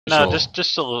No,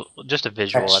 visual. just a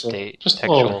visual Textual. update. Just a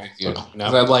Textual. little.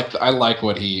 'Cause I like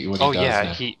what he Oh does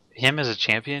yeah, now. him as a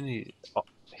champion,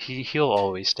 he'll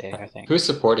always stay. I think. Who's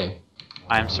supporting?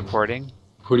 I'm supporting.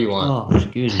 Who do you want? Oh,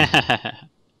 excuse me.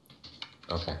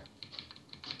 Okay.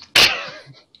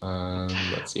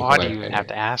 Let's see. Why who do I you even pick. have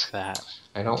to ask that?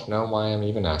 I don't know why I'm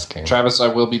even asking. Travis, I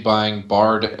will be buying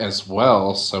Bard as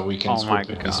well, so we can Oh my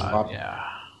quickly god, swap. yeah.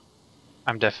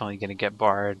 I'm definitely gonna get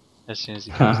Bard as soon as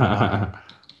he comes out.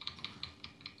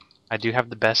 I do have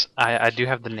the best. I do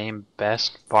have the name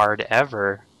best Bard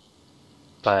ever,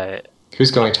 but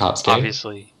Who's going top, Skate?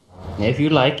 obviously, If you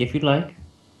like.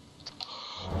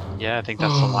 yeah, I think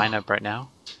that's the lineup right now.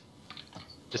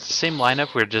 It's the same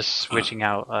lineup. We're just switching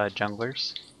out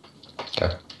junglers,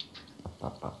 Okay.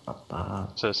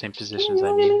 so same positions.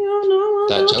 I mean,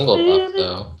 That jungle buff,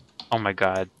 though. oh my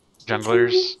god,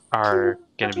 junglers are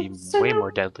gonna be way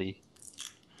more deadly.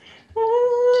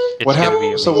 It's What gonna be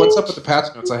happened? So amazing. what's up with the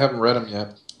patch notes? I haven't read them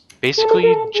yet.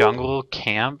 Basically, jungle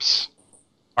camps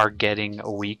are getting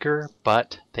weaker,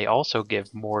 but they also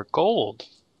give more gold.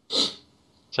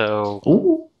 So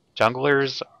Ooh.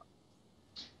 junglers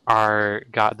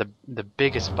got the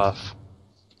biggest buff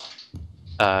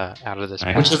out of this Which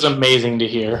patch. Which is amazing to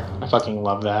hear. I fucking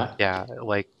love that. Yeah,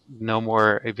 like no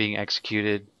more being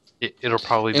executed. It'll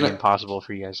probably be And impossible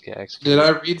for you guys to get executed. Did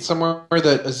I read somewhere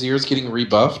that Azir's getting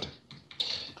rebuffed?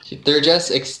 They're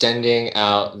just extending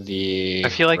out the. I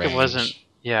feel like range. it wasn't.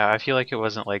 Yeah, I feel like it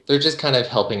wasn't like. They're just kind of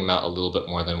helping them out a little bit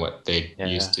more than what they Yeah.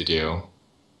 used to do.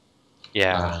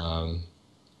 Yeah.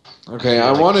 Okay, I I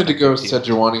feel like wanted to it's go not a big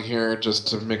deal. Sejuani here just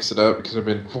to mix it up because I've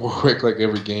been Warwick like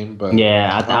every game, but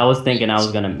Yeah, I was thinking I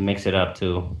was gonna mix it up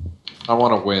too. I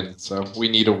want to win, so we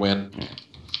need a win.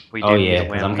 We Oh, do need yeah, to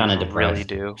 'cause win. I'm kinda We really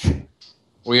depressed. do.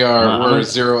 We're I'm at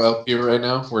 0 LP right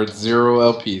now. We're at 0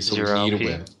 LP, so Zero we need LP. a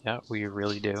win. Yeah, we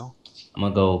really do.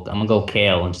 I'm gonna go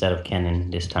Kale instead of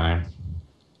Kennen this time.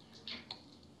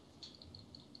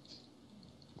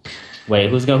 Wait,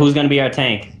 who's gonna be our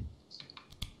tank?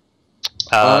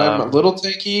 I'm a little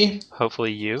tanky.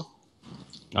 Hopefully you.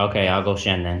 Okay, I'll go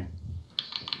Shen then.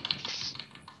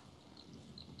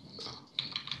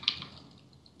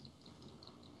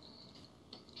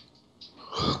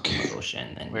 Okay. Go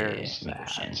Shen then. Where yeah, is let me go that?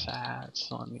 Shen.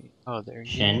 So let me. Oh, there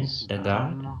he Shen, is. the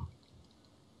god?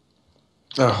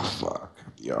 Oh fuck.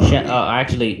 Yeah. Shen,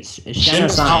 actually, Shen or Shen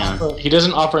doesn't Sion? he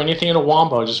doesn't offer anything in a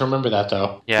Wombo. Just remember that,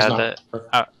 though. Yeah, He's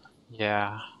not-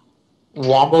 yeah.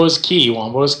 Wombo is key.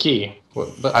 Wombo is key.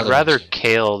 But I'd rather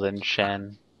Kale than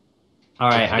Shen. All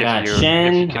right, If I got you're- if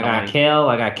Shen, you I can got only- Kale,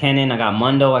 I got Kennen, I got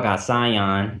Mundo, I got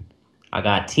Sion, I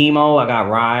got Teemo, I got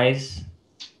Rise.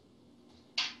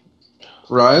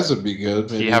 Rise would be good.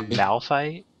 Do Maybe. you have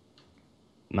Malphite?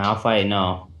 Malphite,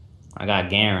 no. I got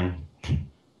Garen.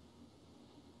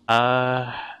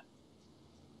 I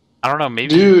don't know. Maybe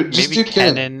Dude, just maybe do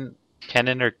Kennen.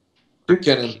 Kennen or Do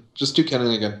Kennen. Just do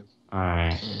Kennen again. All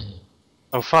right.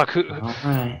 oh fuck All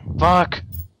right. fuck.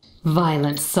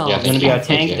 Violent soul. Yeah, It's gonna be our Thank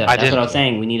tank. you. That's what didn't- I was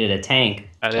saying. We needed a tank.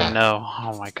 I didn't know.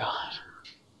 Oh my god.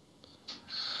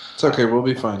 It's okay. We'll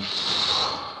be fine.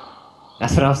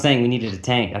 That's what I was saying. We needed a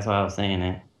tank. That's why I was saying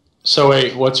it. So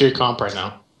wait, what's your comp right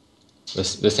now? the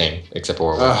same, except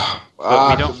for But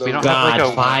we don't have God,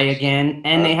 like a. Fi again,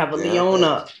 and they have a damn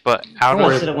Leona. But out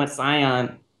I of should have went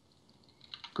Sion.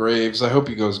 Graves. I hope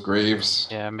he goes Graves.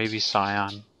 yeah, maybe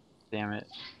Scion. Damn it.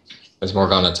 Is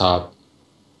Morgana top?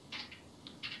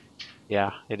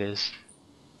 Yeah, it is.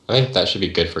 I think that should be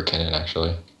good for Kennen,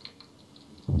 actually.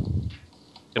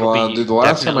 It'll Well, be dude, the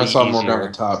last time I saw definitely Morgana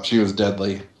easier. top, she was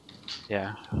deadly.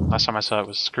 Yeah, last time I saw it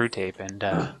was ScrewTape,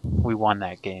 and we won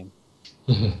that game.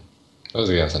 That was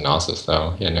against Analysis,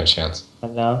 though. He had no chance.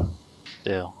 Hello.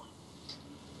 Still.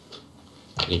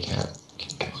 Kitty cat.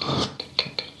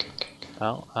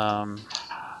 Well,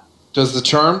 Does the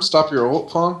charm stop your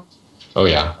ult, Fong? Oh,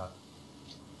 yeah.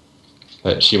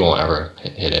 But she won't ever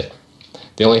hit it.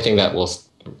 The only thing that will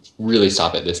really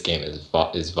stop it this game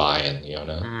is Vi and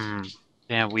Leona.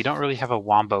 damn, we don't really have a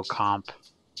Wombo comp.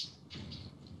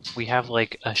 We have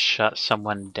like a shut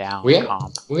someone down We have,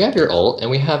 comp. we have your ult, and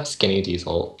we have Skinny D's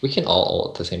ult. We can all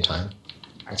ult at the same time.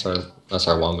 That's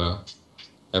our wombo.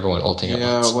 Everyone ulting at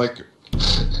Yeah, once. like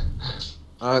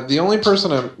the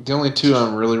only two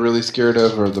I'm really scared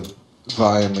of are the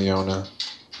Vi and Leona.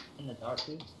 In the dark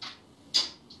too.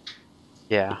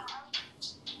 Yeah.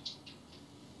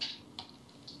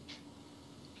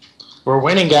 We're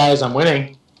winning, guys. I'm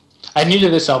winning. I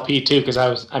needed this LP too because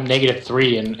I'm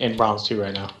 -3 in bronze 2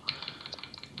 right now.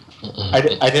 I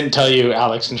didn't tell you,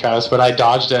 Alex and Travis, but I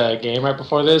dodged a game right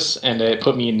before this, and it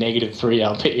put me in -3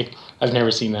 LP. I've never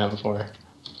seen that before.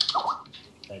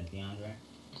 Like DeAndre.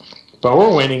 But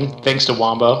we're winning thanks to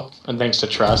Wombo and thanks to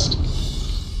Trust.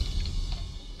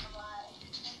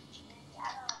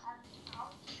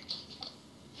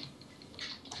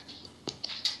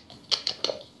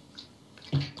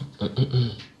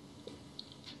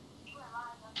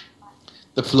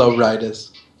 The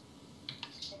FloRiders.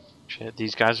 Shit,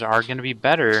 these guys are going to be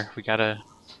better. We gotta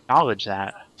acknowledge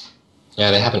that.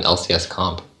 Yeah, they have an LCS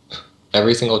comp.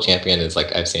 Every single champion is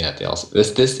like I've seen at the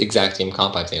LCS. This exact same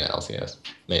comp I've seen at LCS,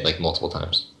 like multiple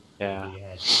times. Yeah.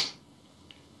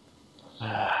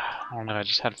 I don't know. I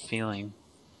just had a feeling.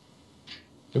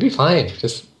 It'll be fine.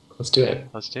 Just let's do it.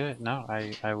 Let's do it. No,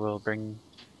 I will bring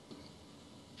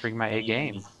my A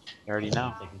game. You already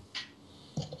know.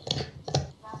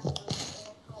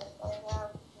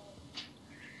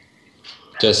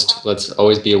 Just let's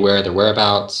always be aware of their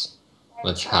whereabouts.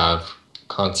 Let's have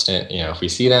constant, if we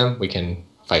see them, we can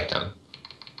fight them.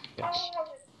 Yes.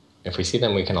 If we see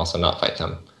them, we can also not fight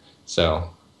them. So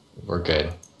we're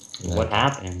good. What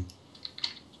happened?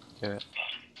 Do it.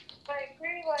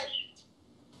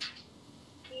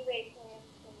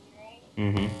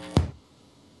 Mm-hmm.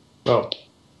 Oh.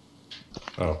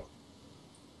 Oh.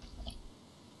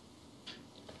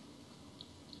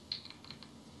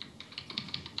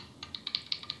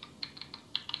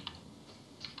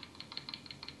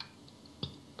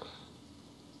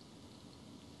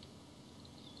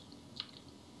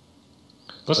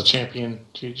 What's champion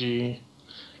GG?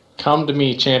 Come to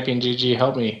me, champion GG.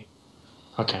 Help me.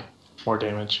 Okay. More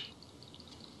damage.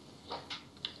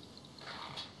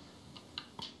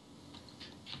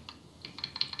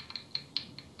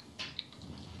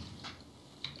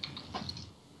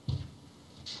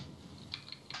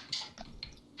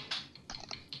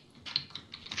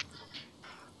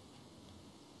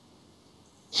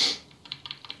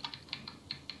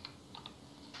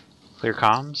 Clear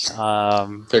comms.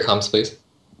 Clear comms, please.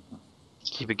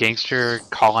 Keep it gangster.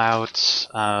 Call outs.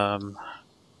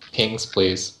 Pings,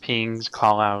 please. Pings.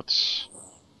 Call outs.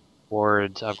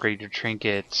 Wards. Upgrade your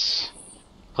trinkets.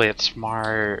 Play it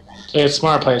smart. Play it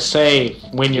smart, play it safe.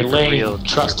 Win your Keep it lane. real, keep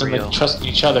Trust it in real. trust in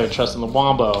each other. Trust in the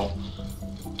Wombo.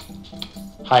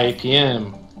 High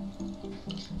APM.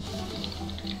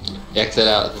 Exit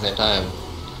out at the same time.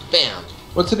 Bam!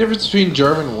 What's the difference between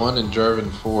JrM 1 and JrM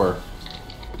 4?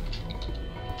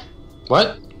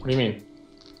 What? What do you mean?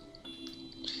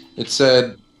 It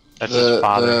said That's his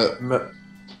father. the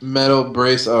metal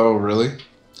brace. Oh, really?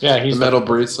 Yeah, he's The metal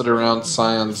bracelet around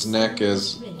Scion's neck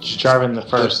is JrM the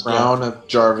first. the crown of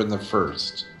JrM the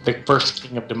first. Yeah. The first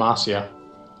king of Demacia.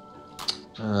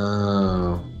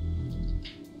 Oh.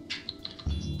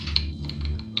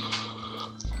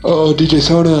 Oh, DJ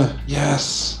Sona.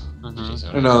 Yes.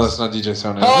 Mhm. No, that's not DJ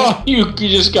Sona. Oh, you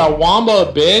just got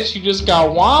womboed, bitch. You just got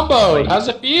womboed. How's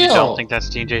it You feel? don't think that's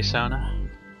DJ Sona?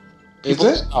 Is People it?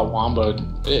 just got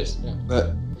womboed. It is, yeah.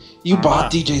 That you Uh-huh.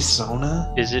 bought DJ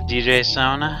Sona? Is it DJ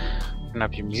Sona? Turn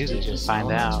up your music and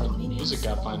find out. Music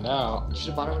got find out. You should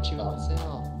have bought it when she was on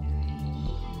sale.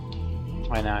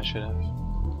 Why not? I should have.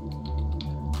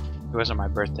 It wasn't my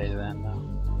birthday then, though.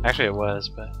 Actually, it was,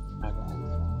 but my bad.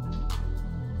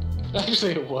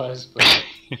 Actually, it was. But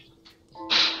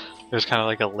It was kind of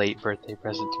like a late birthday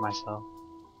present to myself.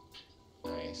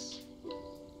 Nice.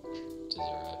 Deserve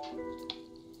it.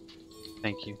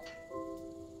 Thank you.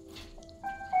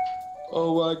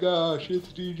 Oh my gosh, it's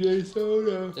DJ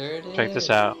Sona. There it is. Check this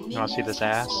out. You want to see this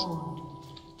ass? Hold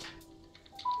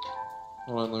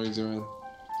on, let me zoom in.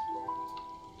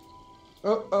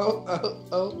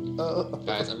 Oh.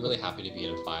 Guys, I'm really happy to be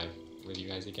in a 5 with you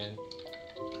guys again.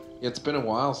 Yeah, it's been a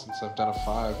while since I've done a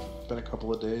 5. It's been a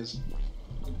couple of days.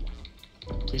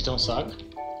 please don't suck.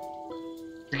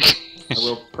 I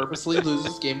will purposely lose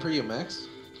this game for you, Max.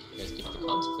 You guys keep the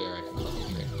comms clear, I can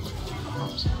concentrate.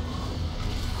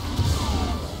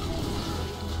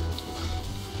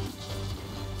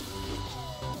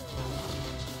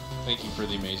 Thank you for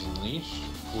the amazing leash.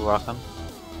 You're welcome.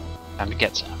 Time to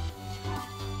get some.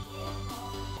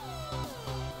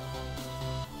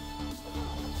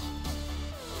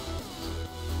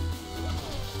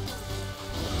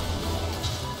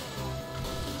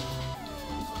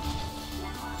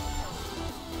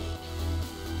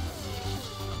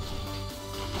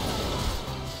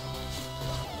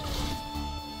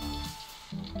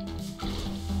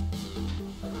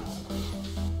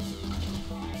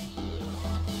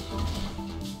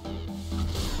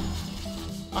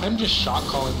 I'm just shot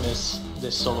calling this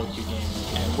solo queue game,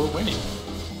 and we're winning.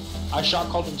 I shot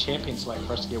called in champion select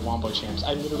for us to get wombo champs.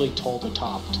 I literally told the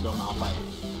top to go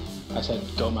Malphite. I said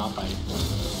go Malphite,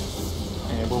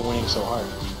 and we're winning so hard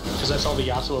because I saw the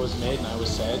Yasuo was mid and I was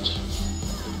Sedge.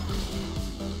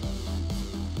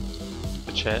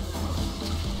 But shit.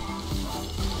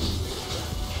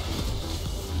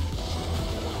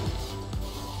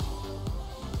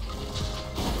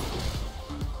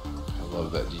 I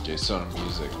love that DJ Sona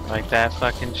music. Like that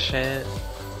fucking shit.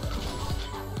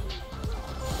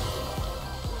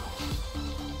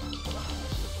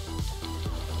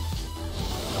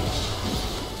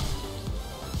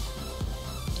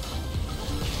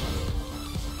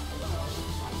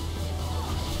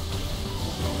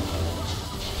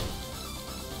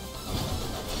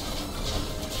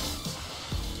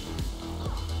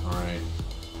 Alright.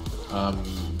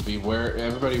 Beware,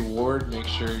 everybody ward, make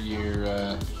sure your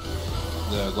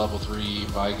the level 3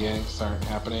 Vi gangs aren't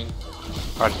happening.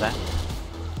 Roger that.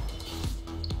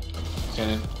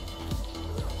 Kennen,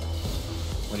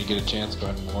 when you get a chance, go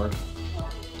ahead and ward.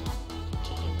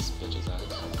 Kicking this bitch's ass.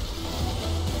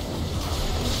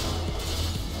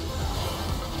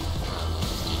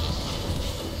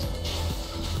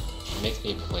 It makes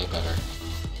me play better.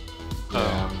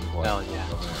 Yeah, I'm hell yeah.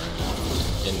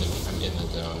 I'm in the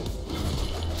zone.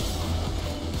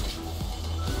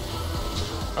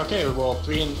 Okay, well,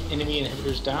 3 enemy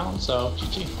inhibitors down, so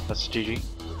GG. That's GG.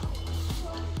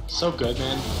 So good,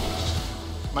 man.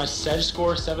 My Sedge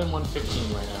score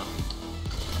 7-1-15 right now.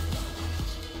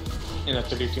 In a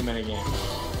 32-minute game.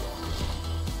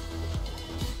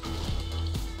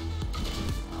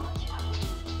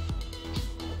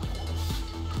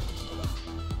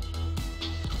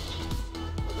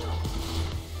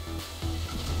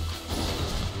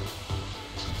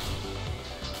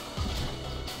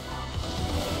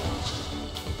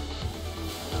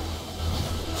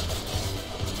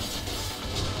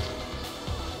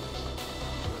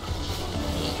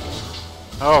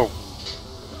 Oh.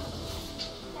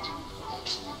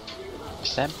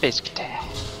 What's that biscuit?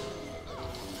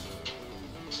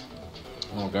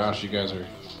 Oh gosh, you guys are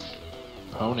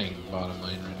honing bottom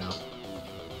lane right now.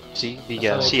 See, the That's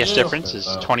how they CS do. difference is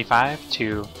 25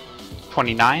 to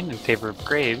 29 in favor of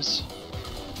Graves,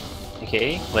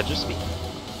 aka LegendOfSpeed.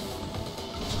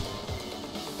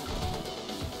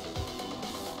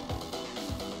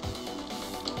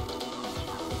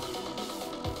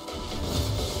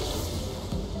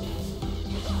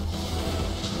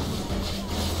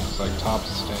 Looks like top's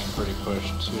staying pretty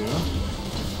pushed too.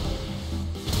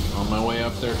 On my way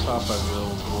up there top, I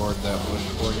will ward that bush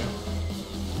for you.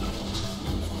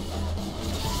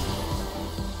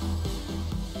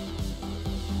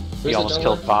 We almost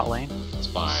killed bot lane. It's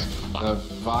fine. The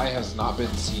Vi has not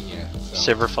been seen yet.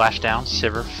 So Sivir flash down.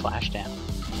 Sivir flash down.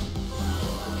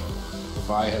 the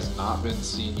Vi has not been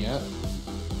seen yet.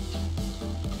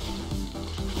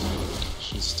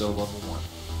 She's still level 1.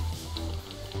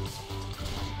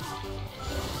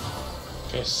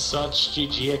 Okay, such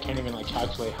GG, I can't even like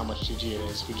calculate how much GG it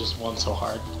is. We just won so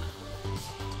hard.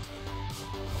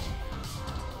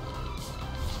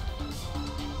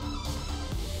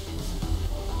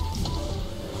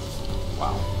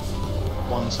 Wow.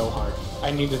 Won so hard.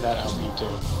 I needed that LP too.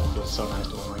 It feels so nice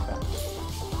to win like that.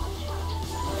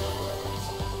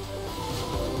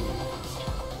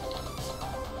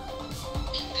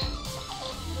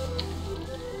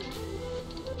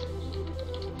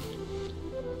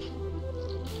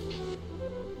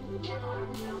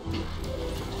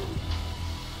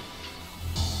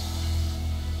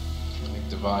 I think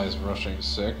the Vi is rushing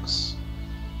 6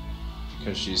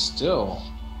 because she's still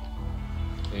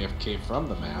AFK from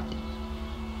the map,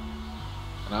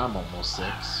 and I'm almost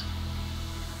 6.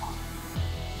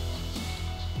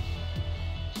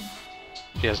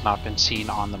 She has not been seen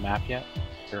on the map yet.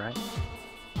 You're right.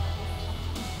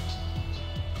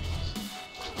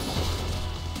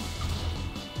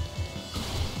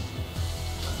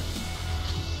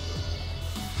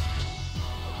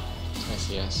 My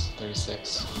CS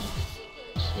 36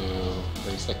 to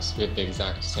 36. We have the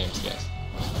exact same CS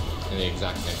and the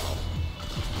exact same health.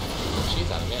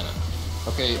 She's out of mana.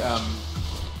 Okay,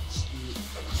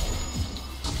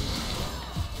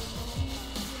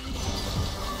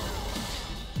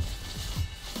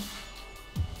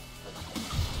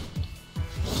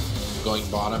 going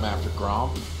bottom after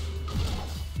Grom.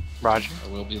 Roger. I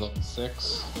will be level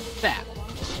 6. That.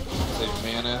 Save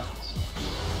mana.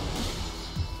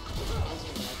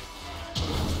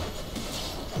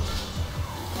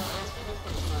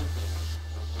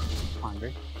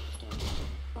 Hungry.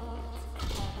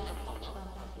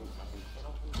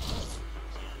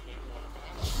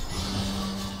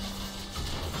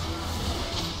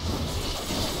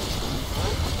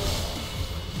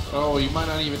 Oh, you might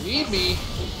not even need me.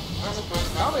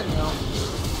 Coming now.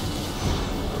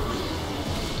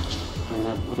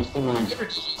 Give her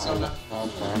to Sona.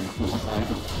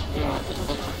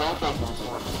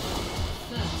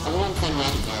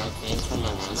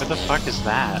 What the fuck is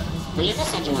that? Who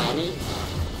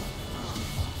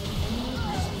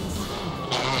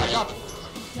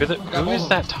is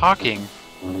that talking?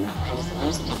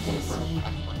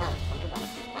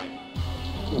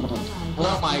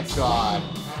 Oh my god.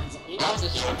 This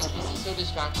is so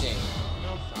distracting.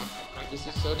 This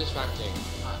is so distracting.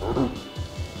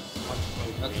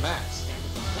 That's Max.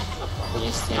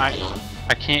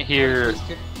 I can't hear.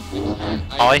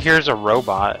 All I hear is a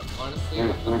robot. Honestly,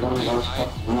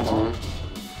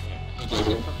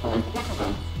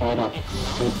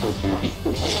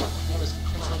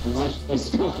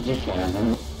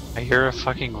 I hear a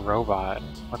fucking robot.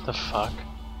 What the fuck?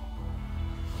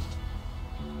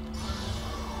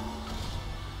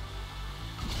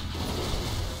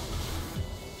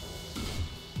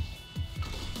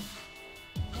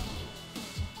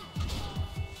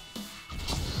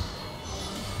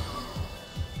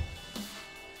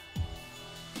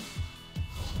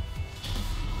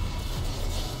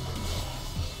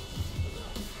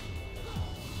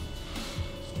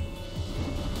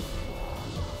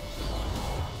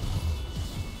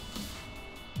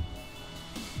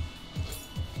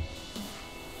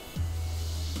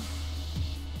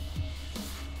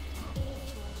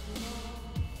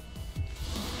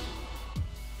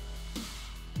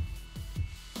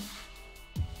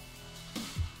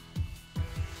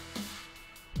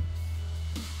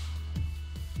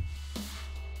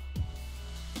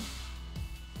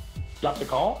 Drop the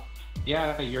call?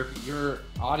 yeah, your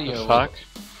audio The fuck?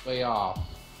 is way off.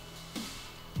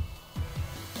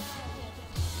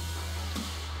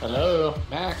 Hello?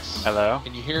 Max, Hello?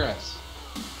 can you hear us?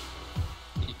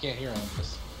 You can't hear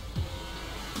us.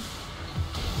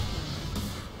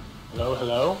 Hello,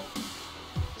 hello?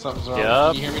 Something's wrong.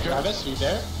 Yup. Can you hear me, Travis? Travis, you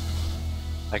there?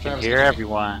 I can Travis, hear can you-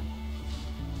 everyone.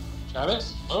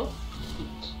 Travis? Oh?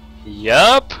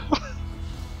 Yup.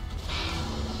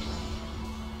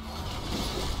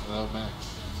 Hello, Max.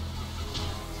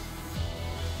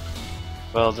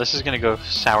 Well, this is gonna go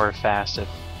sour fast if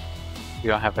we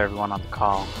don't have everyone on the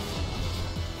call.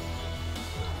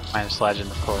 Minus Legend,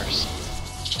 of course.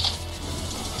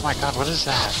 Oh my god, what is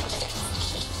that?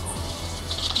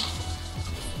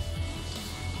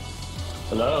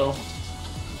 Hello?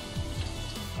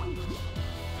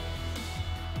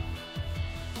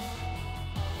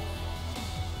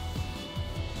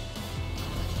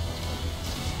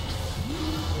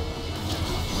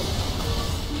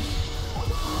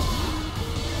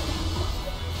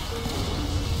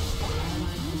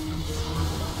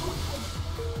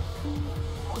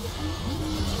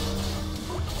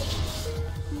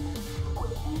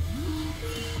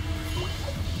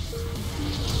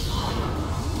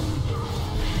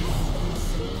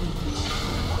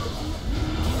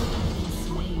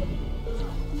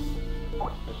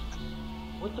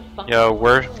 What the fuck? Yo,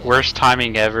 worst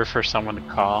timing ever for someone to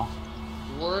call.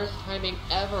 Worst timing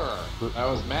ever. That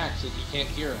was Max. If you can't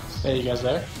hear us, Hey, you guys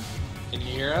there? can you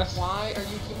hear us? Why are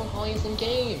you keeping calling us in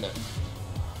game?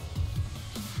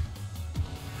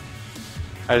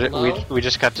 We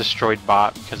just got destroyed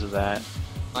bot because of that.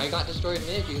 I got destroyed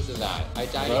mid because of that. I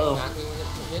died Hello? exactly when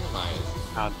it's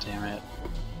minimized. God damn it.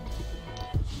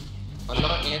 I'm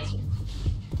not answering.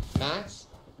 Max?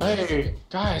 Hey,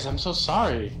 guys, I'm so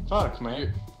sorry. Fuck,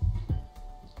 man.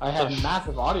 I had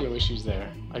massive audio issues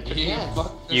there. I couldn't Yes.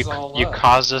 Fuck this You all you up.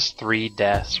 caused us 3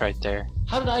 deaths right there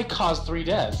How did I cause 3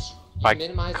 deaths? by You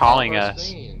minimized calling all of our us.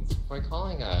 screens by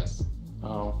calling us.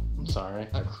 Oh, I'm sorry.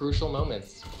 At crucial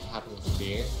moments happens to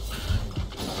be.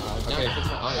 Okay, Now fix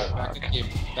my audio. back in the game.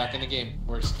 Back in the game.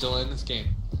 We're still in this game.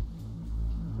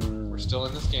 We're still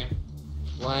in this game.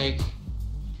 Like,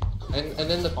 and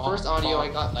then the first audio I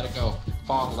got. Let it go.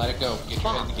 Fong, let it go. Get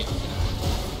your head in the game.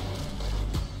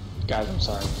 Guys, I'm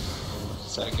sorry.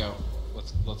 Let it go.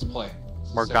 Let's play.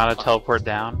 Morgana So, teleport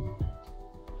down.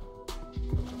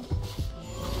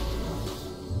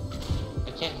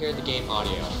 I can't hear the game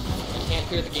audio. I can't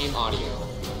hear the game audio.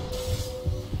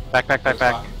 Back.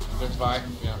 There's Vi.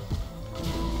 Yeah.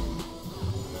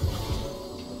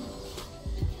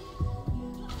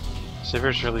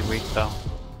 Sivir's really weak though.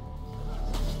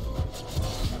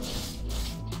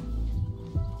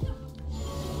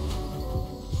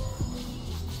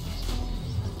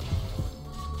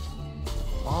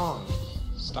 Fong,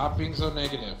 stop being so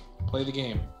negative. Play the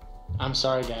game. I'm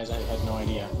sorry, guys. I had no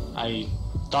idea. I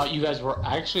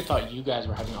actually thought you guys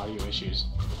were having audio issues.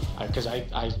 Because I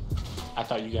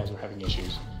thought you guys were having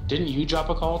issues. Didn't you drop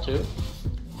a call too?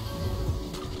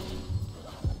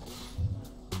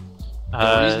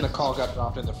 The reason the call got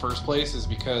dropped in the first place is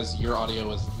because your audio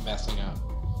was messing up.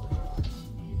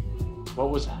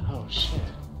 What was that? Oh shit.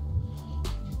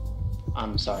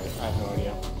 I'm sorry, I have no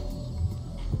idea.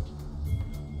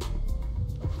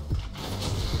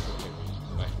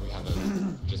 We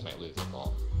have just might lose the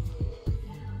ball.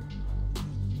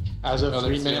 As of Oh, 3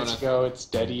 there's minutes Leona. ago, it's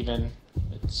dead even.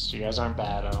 You guys aren't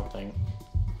bad, I don't think.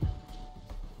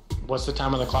 What's the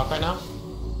time on the clock right now?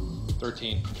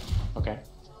 13. Okay.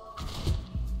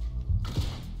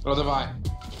 Oh, the Vi.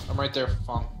 I'm right there,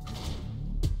 Fong.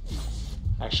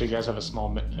 Actually, you guys have a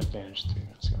small advantage 3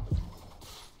 minutes ago.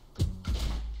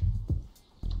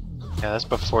 Yeah, that's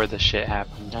before the shit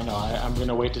happened. I know, I'm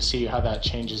gonna wait to see how that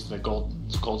changes the gold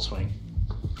swing.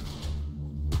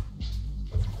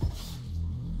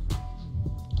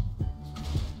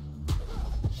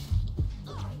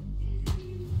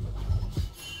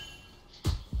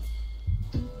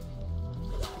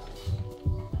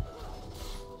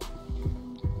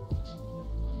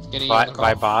 Skinny, you on the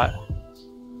By call? bot.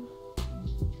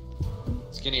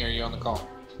 Skinny, are you on the call?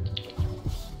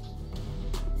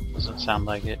 Doesn't sound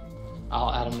like it. I'll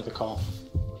add him to the call.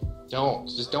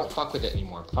 Just don't fuck with it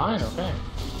anymore. Fine, okay.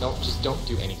 Just don't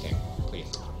do anything, please.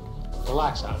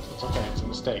 Relax, Alex. It's okay. It's a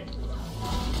mistake.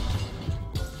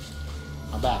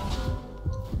 My bad.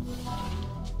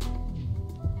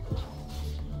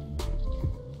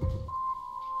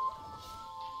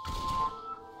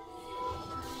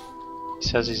 He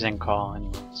says he's in call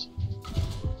anyways.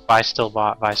 Vi still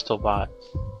bot, Vi still bot.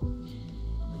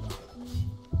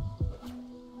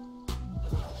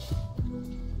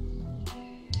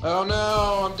 Oh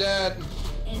no, I'm dead.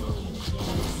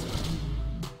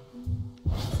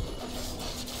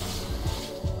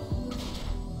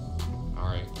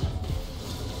 Alright.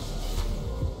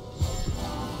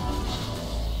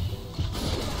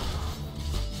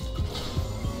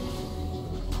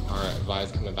 Alright,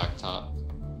 Vi's coming back top.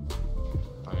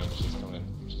 I mean, she's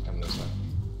coming this way.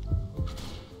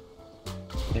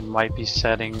 They might be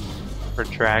setting for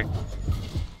drag.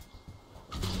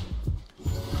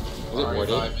 Is it Ahri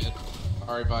warded? Vi mid.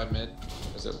 Ahri Vi mid.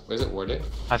 Is it warded?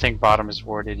 I think bottom is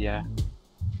warded, yeah.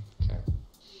 Okay.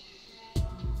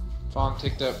 Fong,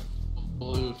 take that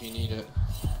blue if you need it.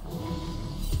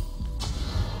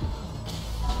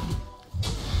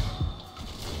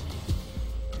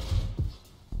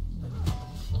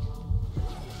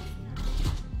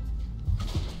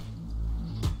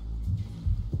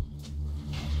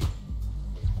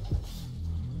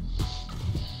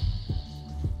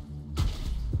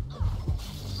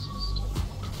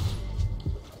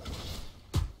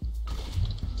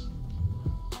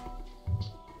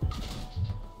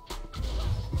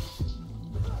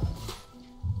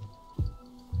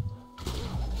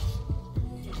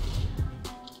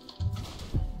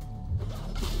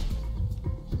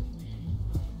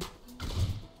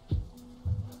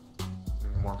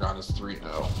 Morgana's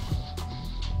 3-0.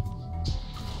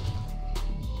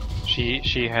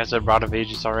 She has a Rod of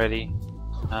Ages already.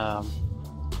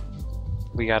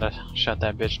 We gotta shut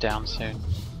that bitch down soon.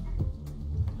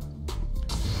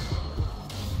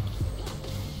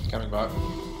 Coming back.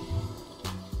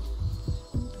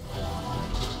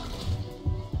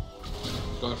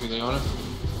 Going through Leona.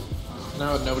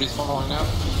 No, nobody's following now.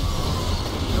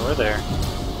 No, we're there.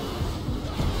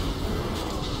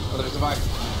 Oh, there's a bike.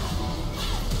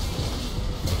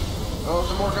 Oh,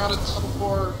 the Morgana double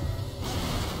four.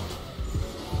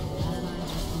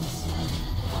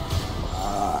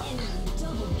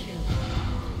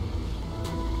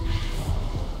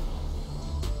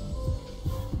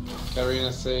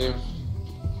 Katarina save.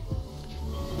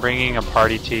 Bringing a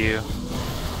party to you.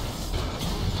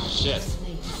 Shit.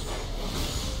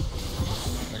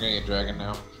 They're gonna get dragon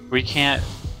now. We can't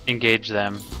engage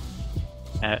them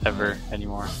ever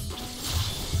anymore.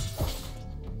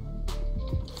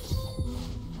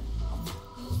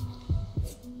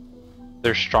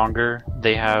 They're stronger.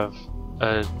 They have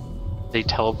they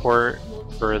teleport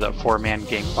for the 4-man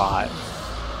gank bot,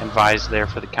 and Vi's there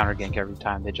for the counter gank every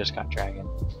time. They just got dragon.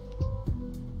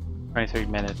 23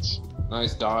 minutes.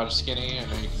 Nice dodge, Skinny. I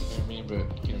know you can hear me,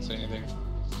 but you can't say anything.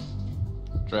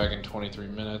 Dragon 23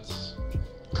 minutes.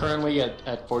 Currently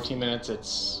at 14 minutes,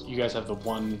 it's you guys have the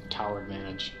 1 tower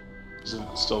advantage. Is it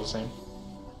still the same?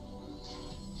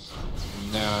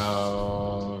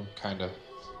 No, kinda.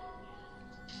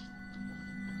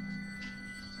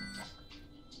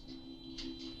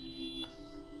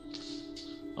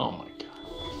 Oh my god.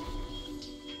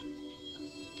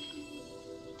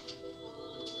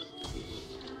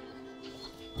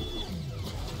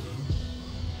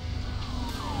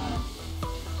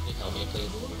 Can you help me,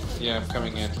 please? Yeah, I'm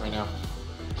coming in right now.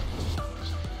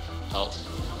 Help.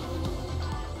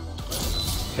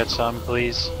 Get some,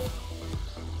 please.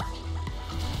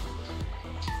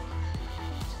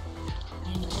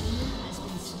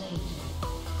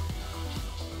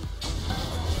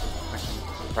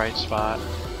 right spot.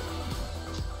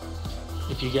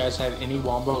 If you guys had any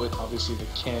wombo, it's obviously the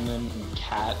Kennen and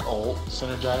cat ult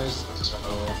synergized. So,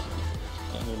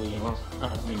 and the Leona,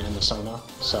 and the Sona.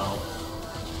 So,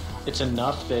 it's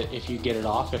enough that if you get it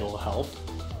off, it'll help.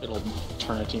 It'll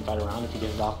turn a team fight around if you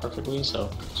get it off perfectly. So,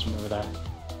 just remember that.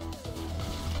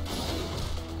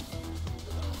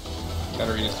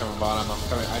 Katarina's coming bottom. I'm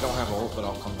coming. I don't have ult, but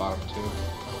I'll come bottom too.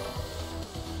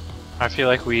 I feel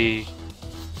like we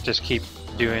just keep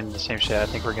doing the same shit. I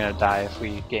think we're gonna die if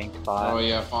we gank bot. Oh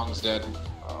yeah, Fong's dead.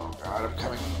 Oh god, I'm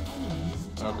coming.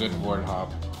 Oh, good ward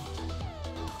hop.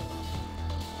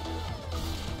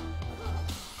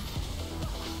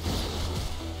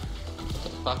 What the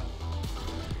fuck?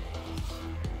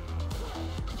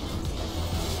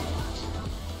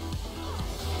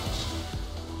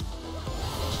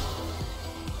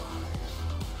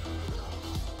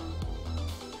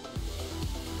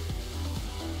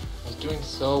 Doing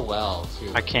so well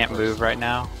too. I can't move right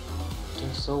now.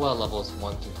 Doing so well levels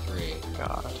 1 through 3.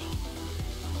 God.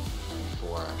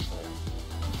 4 actually.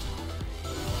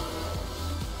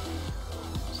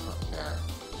 It's not fair.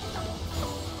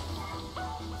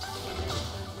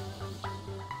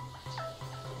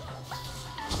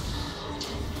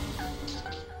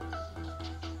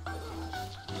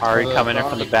 Ahri coming in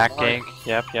from the back gank.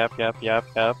 Yep.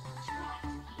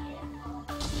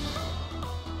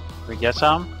 We get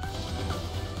some?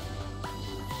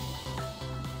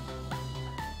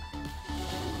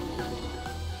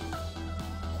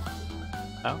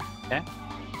 Oh, okay.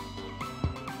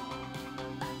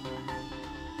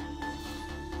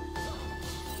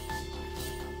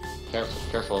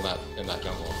 Careful in that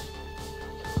jungle.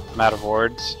 I'm out of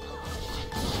wards.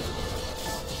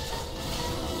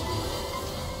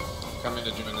 Coming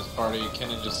to join this party.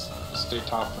 Kennen just stay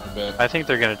top for a bit. I think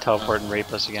they're gonna teleport and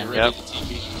rape us again. Get ready Yep. to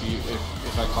TP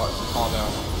if I call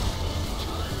down.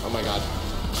 Oh my god.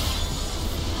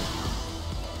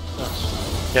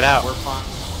 Get out. We're fine.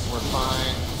 We're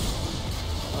fine.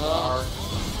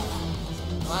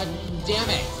 God damn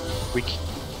it!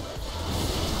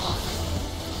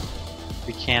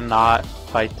 We cannot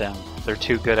fight them. They're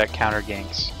too good at counter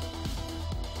ganks.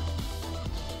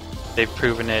 They've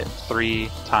proven it 3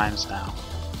 times now.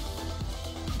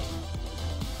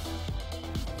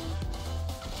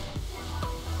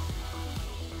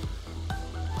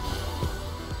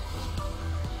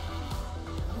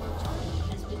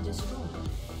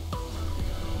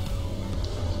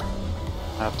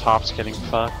 Top's getting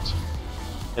fucked.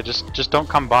 Yeah, just don't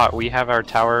come bot. We have our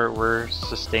tower. We're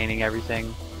sustaining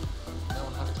everything. I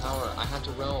don't have a tower. I had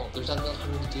to roam. There's nothing else for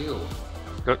me to do.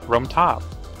 Go roam top.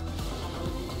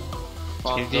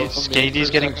 Skinny D's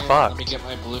getting fucked. Let me get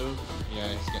my blue. Yeah,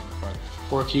 he's getting fucked.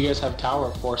 Or if you guys have tower,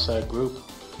 force a group.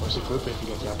 Force a group if you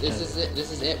get the opportunity. This is it.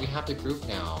 This is it. We have to group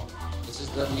now. This is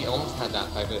the. We almost had that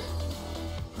fight, but.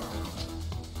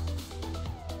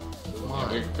 Come Yeah, on.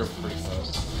 we're pretty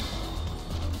close.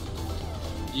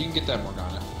 You can get that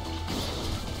Morgana.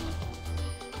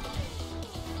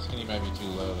 Skinny might be too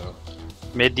low though.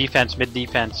 Mid defense.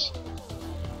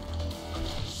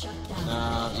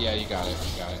 Yeah, you got it.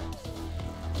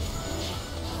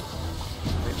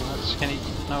 Skinny,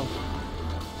 no.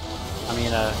 I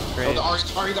mean, great. Oh, the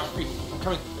Ahri. I'm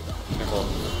coming. Careful.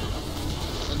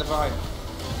 In the vibe.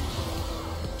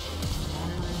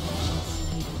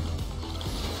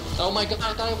 Oh my god!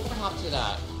 I thought I would hop to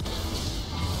that.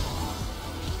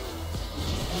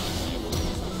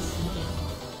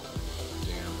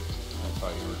 Damn. I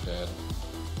thought you were dead.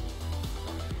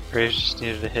 Graves just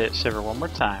needed to hit Sivir one more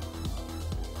time.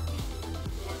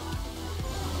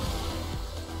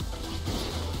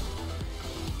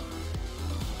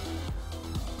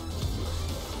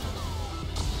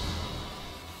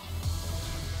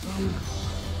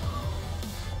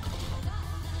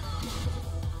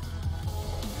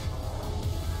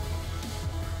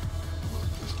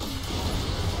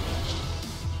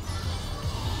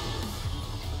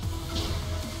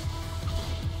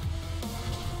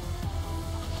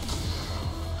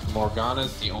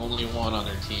 Morgana's the only one on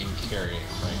their team carrying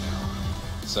right now.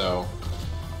 So,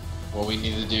 what we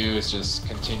need to do is just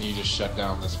continue to shut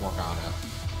down this Morgana.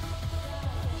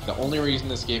 The only reason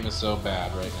this game is so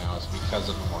bad right now is because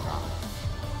of the Morgana.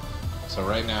 So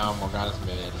right now, Morgana's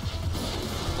mid.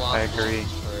 I agree.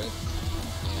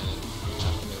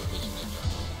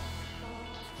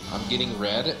 I'm getting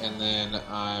red, and then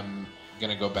I'm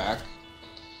gonna go back,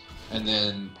 and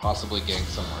then possibly gank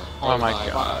somewhere. Oh my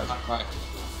god. Bye.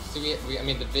 So I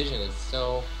mean, the vision is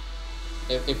so.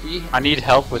 If we. I need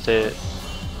help with it.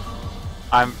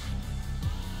 I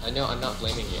know. I'm not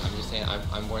blaming you. I'm just saying.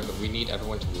 I'm worried, but we need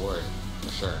everyone to ward for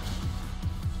sure.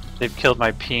 They've killed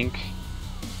my pink.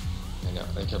 I know,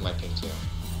 they killed my ping too.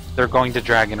 They're going to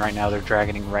dragon right now. They're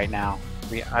dragoning right now.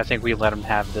 I think we let them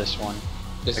have this one.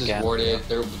 This Again. is warded.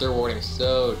 They're warding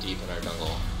so deep in our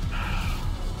jungle.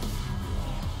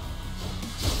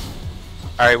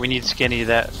 Alright, we need Skinny.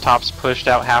 That top's pushed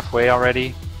out halfway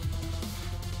already.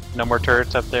 No more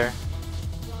turrets up there.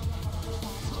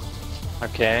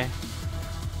 Okay.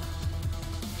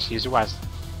 Just use your wise.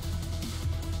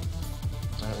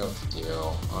 I don't know what to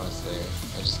do, honestly.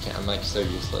 I just can't. I'm like so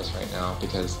useless right now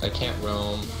because I can't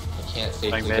roam. I can't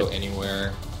safely Like go mid.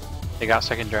 anywhere. They got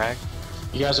second drag.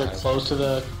 You guys are close to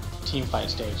the team fight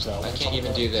stage, though. I can't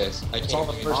even do this. I It's all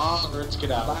can't. the first turrets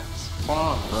get out.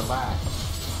 Relax.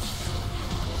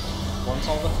 Once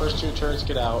all the first 2 turrets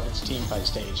get out, it's team fight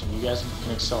stage, and you guys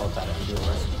can excel at that if you do it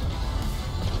right.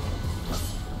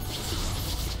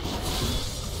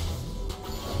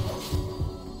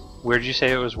 Where'd you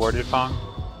say it was warded, Fong?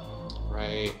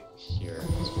 Right here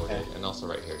is warded, and also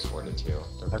right here is warded too.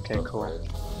 They're Okay, both cool. warded.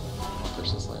 I'll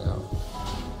push this line out.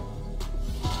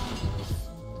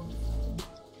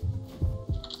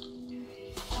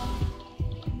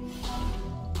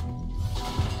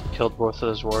 Killed both of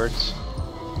those wards.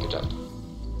 Good job.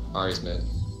 Ahri's mid.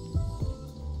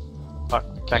 Fuck.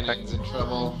 Back. Kennen's in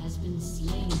trouble. Has been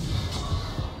slain.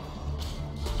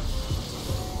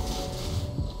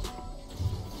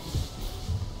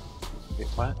 Wait,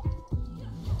 what?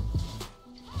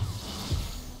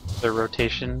 Their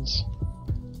rotations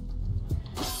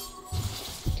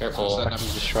Careful. Setting are up.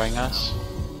 destroying us.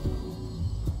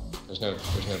 There's no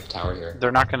tower here.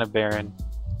 They're not gonna Baron.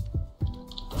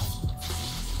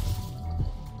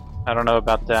 I don't know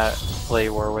about that play,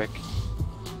 Warwick.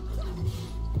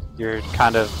 You're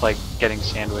kind of like getting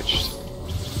sandwiched.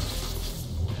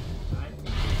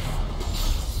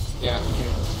 Yeah.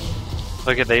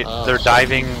 Look at Oh, they're shit.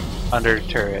 diving under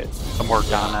turret. A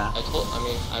Morgana.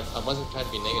 I wasn't trying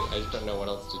to be negative. I just don't know what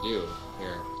else to do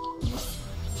here.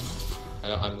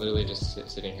 I'm literally just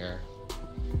sitting here.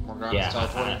 Morgana's Yeah,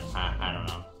 teleporting. I don't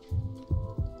know.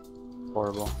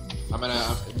 Horrible. I'm gonna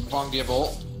Fong be a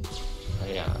bolt.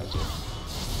 Yeah, I do.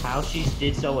 How she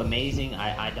did so amazing,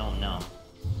 I don't know.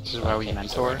 This is why we Can't be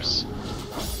so mentors.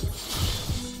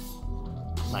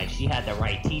 Like, she had the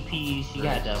right TP, she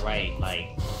had the right, like,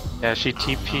 Yeah, she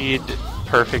TP'd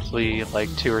perfectly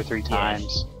like 2 or 3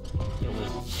 times. it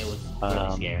was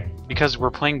really scary. Because we're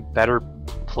playing better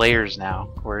players now.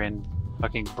 We're in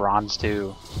fucking bronze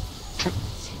 2.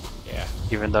 Yeah.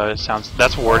 Even though it sounds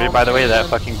that's warded by the way, that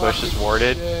fucking bush is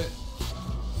warded. Shit.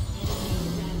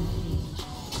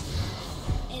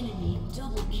 Enemy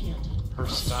double kill. Her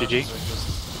stuns GG. are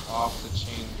just off the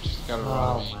chain. She's gotta run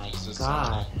Oh away. my Just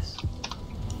god.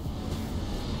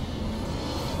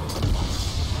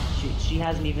 She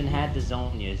hasn't even had the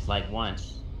Zonias, like,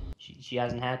 once. She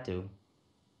hasn't had to.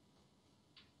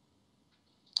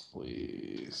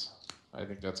 Please. I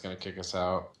think that's gonna kick us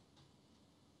out.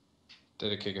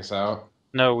 Did it kick us out?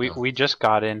 No, No. we just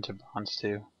got into bronze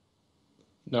 2.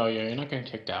 No, yeah, you're not getting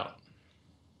kicked out.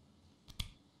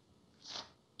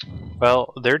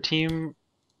 Well, their team,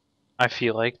 I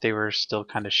feel like they were still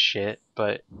kind of shit,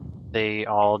 but they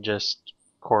all just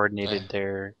coordinated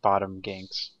their bottom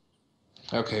ganks.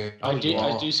 Okay. I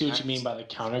do see what you mean by the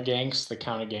counter ganks. The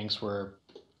counter ganks were,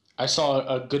 I saw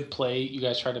a good play you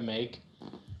guys tried to make,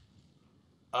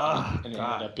 and it ended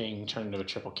up being turned into a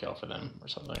triple kill for them or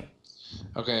something.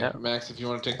 Okay, Yeah. Max, if you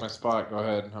want to take my spot, go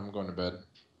ahead. I'm going to bed.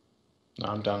 No,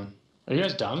 I'm done. Are you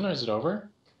guys done, or is it over?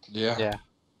 Yeah. Yeah.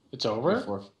 It's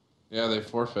over? They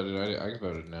forfeited. I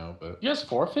voted no, but You guys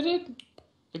forfeited?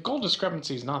 The goal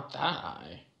discrepancy is not that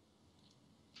high.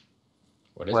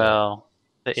 What is Well,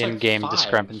 the It's like in-game 5.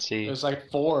 discrepancy. It was like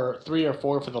 3 or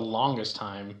 4 for the longest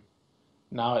time.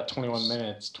 Now at 21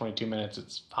 minutes, 22 minutes,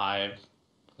 it's 5.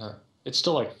 Huh. It's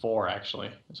still like 4,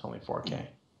 actually. It's only 4K.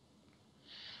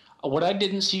 What I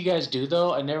didn't see you guys do,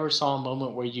 though, I never saw a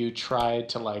moment where you tried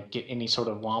to like get any sort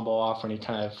of wombo off or any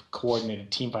kind of coordinated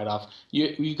team fight off.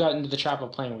 You got into the trap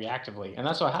of playing reactively, and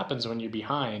that's what happens when you're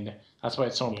behind. That's why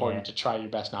it's so important to try your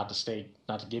best not to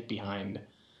get behind.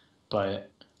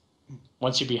 But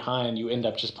once you're behind, you end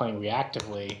up just playing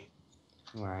reactively,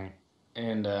 Right.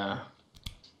 and there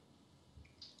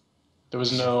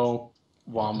was no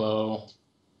wombo.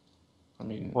 I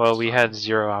mean, Well, we had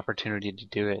 0 opportunity to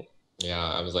do it. Yeah,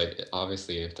 I was like,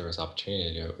 obviously, if there was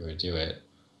opportunity to do it, we would do it.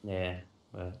 Yeah,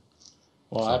 but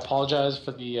well, I apologize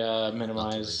for the That's the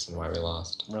minimize. reason why we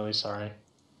lost. I'm really sorry.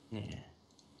 yeah,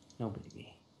 no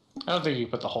biggie. I don't think you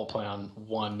put the whole play on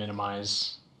one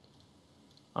minimize.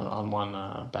 On one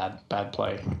bad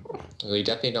play. We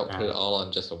definitely don't put it all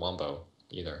on just a wombo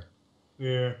either.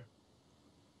 Yeah.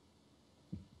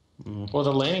 Well,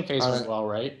 the landing phase went Alright. well,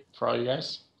 right? For all you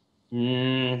guys?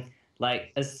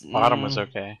 Like Bottom was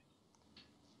okay.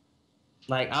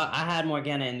 Like I had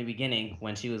Morgana in the beginning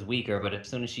when she was weaker, but as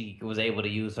soon as she was able to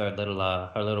use her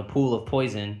little pool of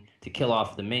poison to kill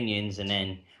off the minions, and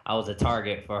then I was a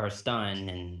target for her stun,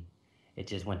 and it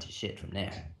just went to shit from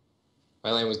there.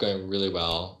 My lane was going really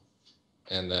well,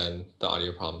 and then the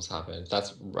audio problems happened.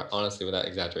 That's honestly, without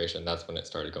exaggeration, that's when it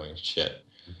started going shit.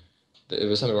 There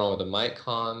was something wrong with the mic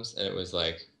comms, and it was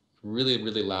like really,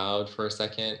 really loud for a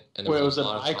second. And there Wait, was a it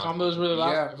lot of my talking. combos really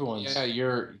loud? Yeah, Everyone's. yeah,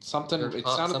 you're something. You're It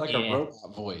sounded like something- a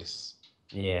robot voice.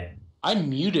 Yeah. I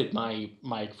muted my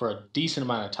mic for a decent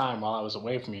amount of time while I was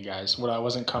away from you guys when I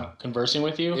wasn't conversing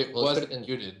with you. It Well, it wasn't could've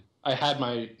been- muted I had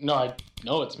my I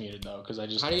know it's muted though because I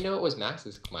just. How do you know it was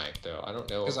Max's mic though? I don't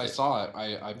know. because I saw it.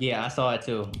 I Yeah, I saw it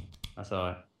too. I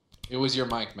saw it. It was your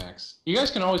mic, Max. You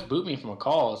guys can always boot me from a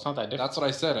call. It's not that difficult. That's what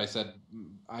I said.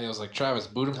 I was like, Travis,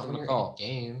 boot him Not from when the you're call. in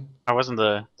game. I wasn't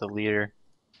the leader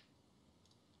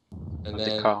And of the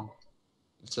then call.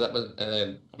 so that was and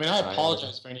then I mean, I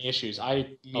apologize for any issues.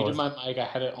 I muted my mic. I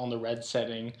had it on the red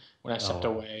setting when I stepped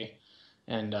Oh. away,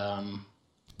 and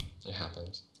it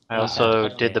happens. I Yeah, also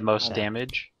I- did the most I-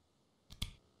 damage.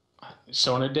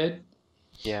 Sona did.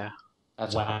 Yeah.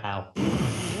 That's Wow.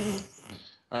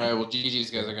 All right, well,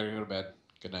 GG's guys. I gotta go to bed.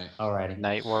 Good night. Alrighty.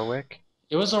 Night Warwick.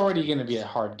 It was already going to be a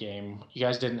hard game. You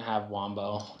guys didn't have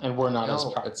Wombo, and we're not as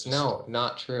No, practiced. it's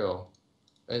not true.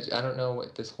 I don't know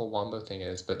what this whole Wombo thing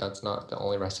is, but that's not the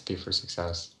only recipe for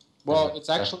success. Well, Yeah, it's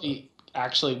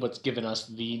actually what's given us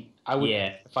I would Yeah.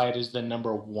 classify it as the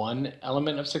number one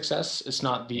element of success. It's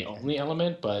not the only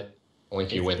element, but Only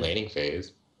if you win laning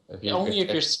phase. only if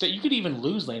you're you could even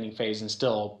lose laning phase and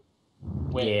still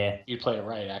win. Yeah. If you play it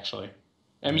right, actually.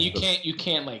 I mean, you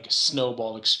can't like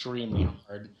snowball extremely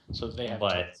hard so that they have.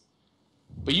 But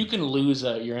But you can lose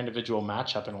your individual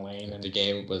matchup in a lane, and the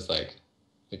game was like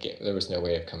there was no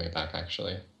way of coming back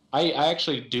actually. I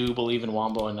actually do believe in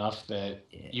Wombo enough that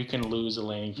Yeah. you can lose a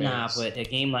laning phase. nah, but a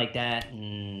game like that, I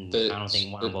don't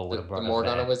think Wombo would have brought the us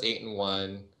Morgana back. was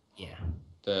 8-1. Yeah.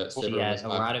 The She Sivir had was a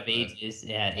Rod of 5-1. Ages.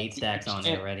 It had 8 stacks on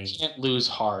it You already. can't lose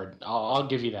hard. I'll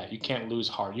give you that. You can't lose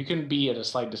hard. You can be at a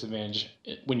slight disadvantage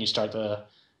when you start the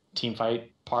team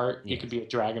fight part. You Yes. could be a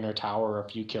dragon or tower or a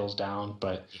few kills down,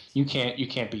 but you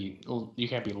can't be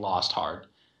lost hard.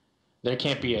 There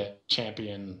can't be a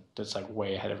champion that's like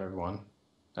way ahead of everyone.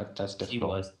 That's difficult. She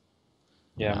was.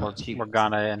 Yeah, Yeah,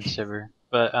 Morgana and Sivir.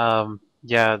 But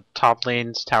yeah, top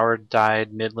lane's tower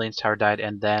died, mid lane's tower died,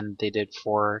 and then they did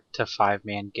 4 to 5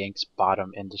 man ganks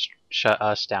bottom and just shut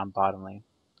us down bottom lane.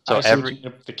 So I see what you mean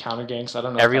with the counter ganks. I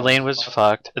don't know. if every that lane was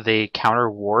fucked. They counter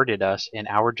warded us in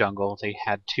our jungle. They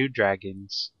had 2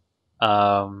 dragons.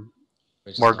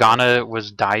 Which is Morgana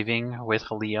was diving with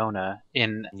Leona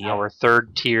in Yeah. our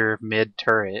 3rd tier mid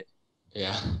turret.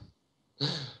 Yeah.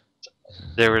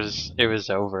 It was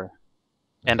over.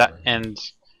 And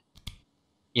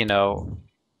you know,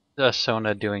 the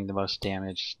Sona doing the most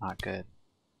damage is not good.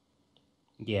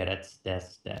 Yeah, that's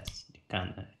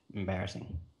kind of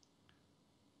embarrassing.